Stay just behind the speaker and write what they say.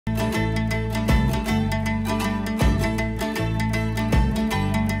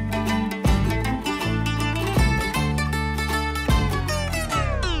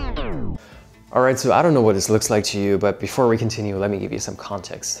Alright, so I don't know what this looks like to you, but before we continue, let me give you some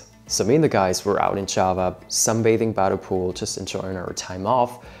context. So me and the guys were out in Java, sunbathing by the pool, just enjoying our time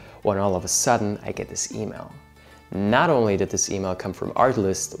off, when all of a sudden I get this email. Not only did this email come from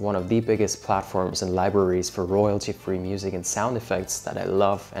Artlist, one of the biggest platforms and libraries for royalty-free music and sound effects that I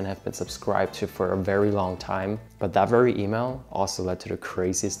love and have been subscribed to for a very long time, but that very email also led to the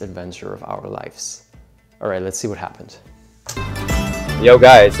craziest adventure of our lives. Alright, let's see what happened. Yo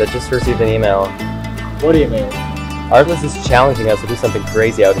guys, I just received an email. What email? Artlist is challenging us to do something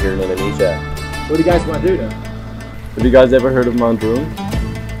crazy out here in Indonesia. What do you guys want to do then? Have you guys ever heard of Mount Room?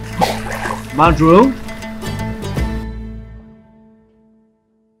 Mount Room?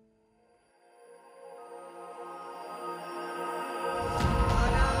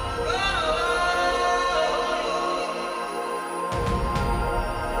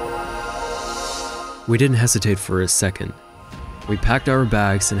 We didn't hesitate for a second. We packed our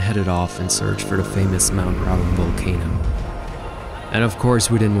bags and headed off in search for the famous Mount Round volcano. And of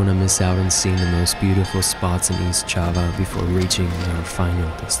course we didn't want to miss out on seeing the most beautiful spots in East Java before reaching our final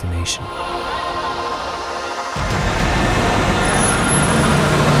destination.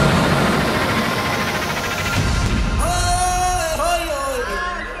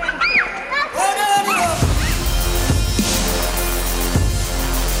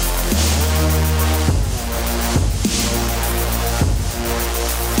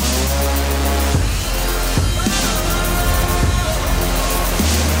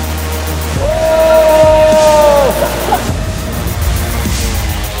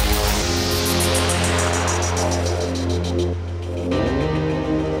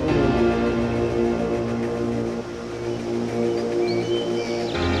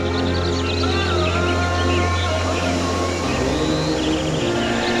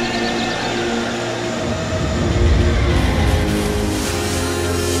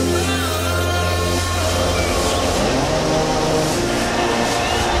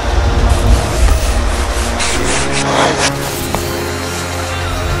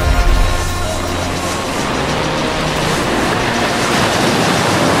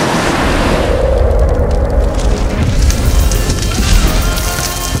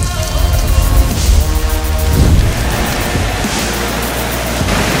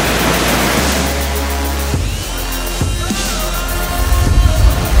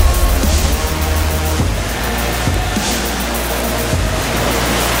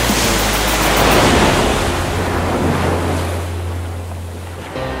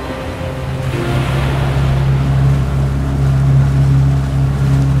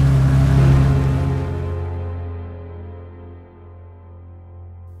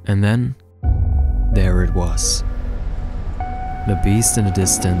 And then, there it was. The beast in the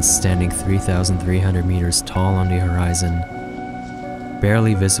distance, standing 3,300 meters tall on the horizon,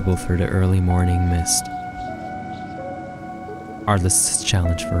 barely visible through the early morning mist. Artlist's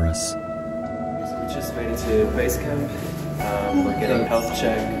challenge for us. So we just made it to base camp. We're getting health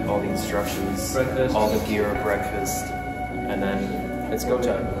check, all the instructions, Breakfast. all the gear, breakfast, and then it's go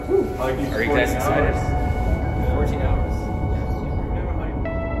time. Are you guys excited? 14 hours.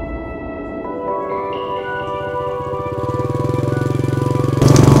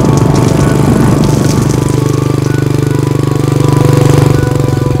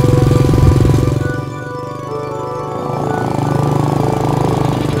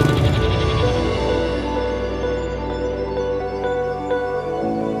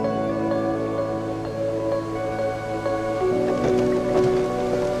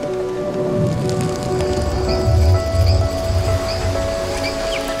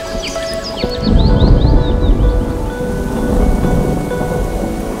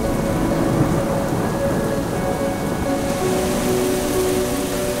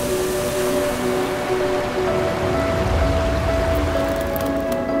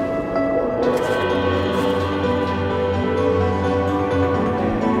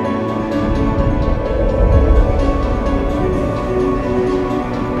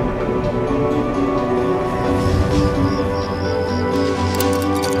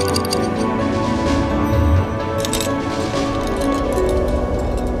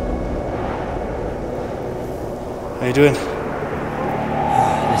 How you doing? This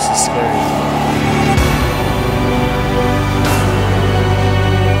is scary.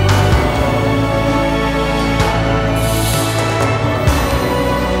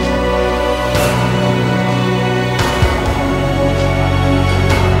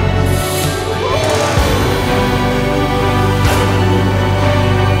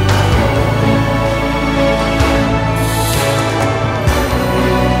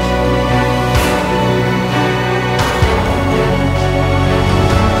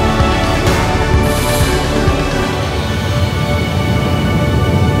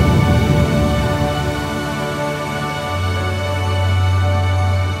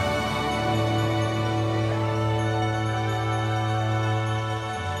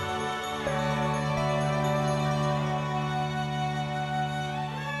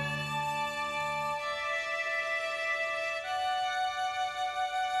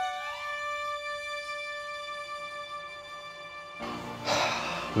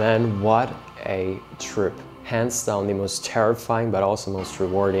 Man, what a trip. Hands down the most terrifying but also most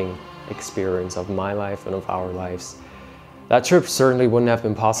rewarding experience of my life and of our lives. That trip certainly wouldn't have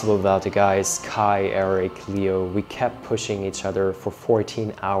been possible without the guys Kai, Erik, Leo. We kept pushing each other for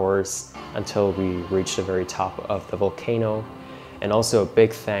 14 hours until we reached the very top of the volcano. And also a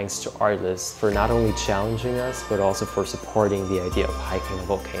big thanks to Artlist for not only challenging us, but also for supporting the idea of hiking a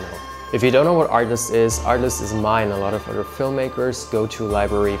volcano. If you don't know what Artlist is mine and a lot of other filmmakers' go-to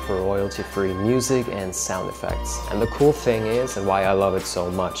library for royalty-free music and sound effects. And the cool thing is, and why I love it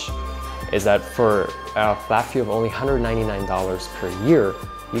so much, is that for a flat fee of only $199 per year,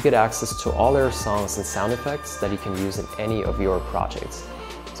 you get access to all their songs and sound effects that you can use in any of your projects.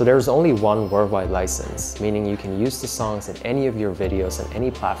 So there's only one worldwide license, meaning you can use the songs in any of your videos on any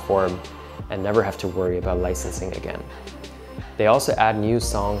platform and never have to worry about licensing again. They also add new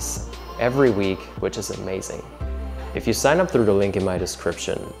songs every week, which is amazing. If you sign up through the link in my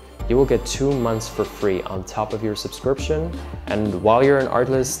description, you will get 2 months for free on top of your subscription. And while you're in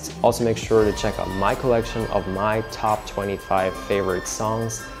Artlist, also make sure to check out my collection of my top 25 favorite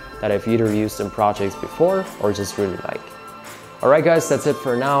songs that I've either used in projects before or just really like. Alright guys, that's it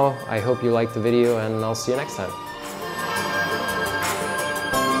for now. I hope you liked the video and I'll see you next time.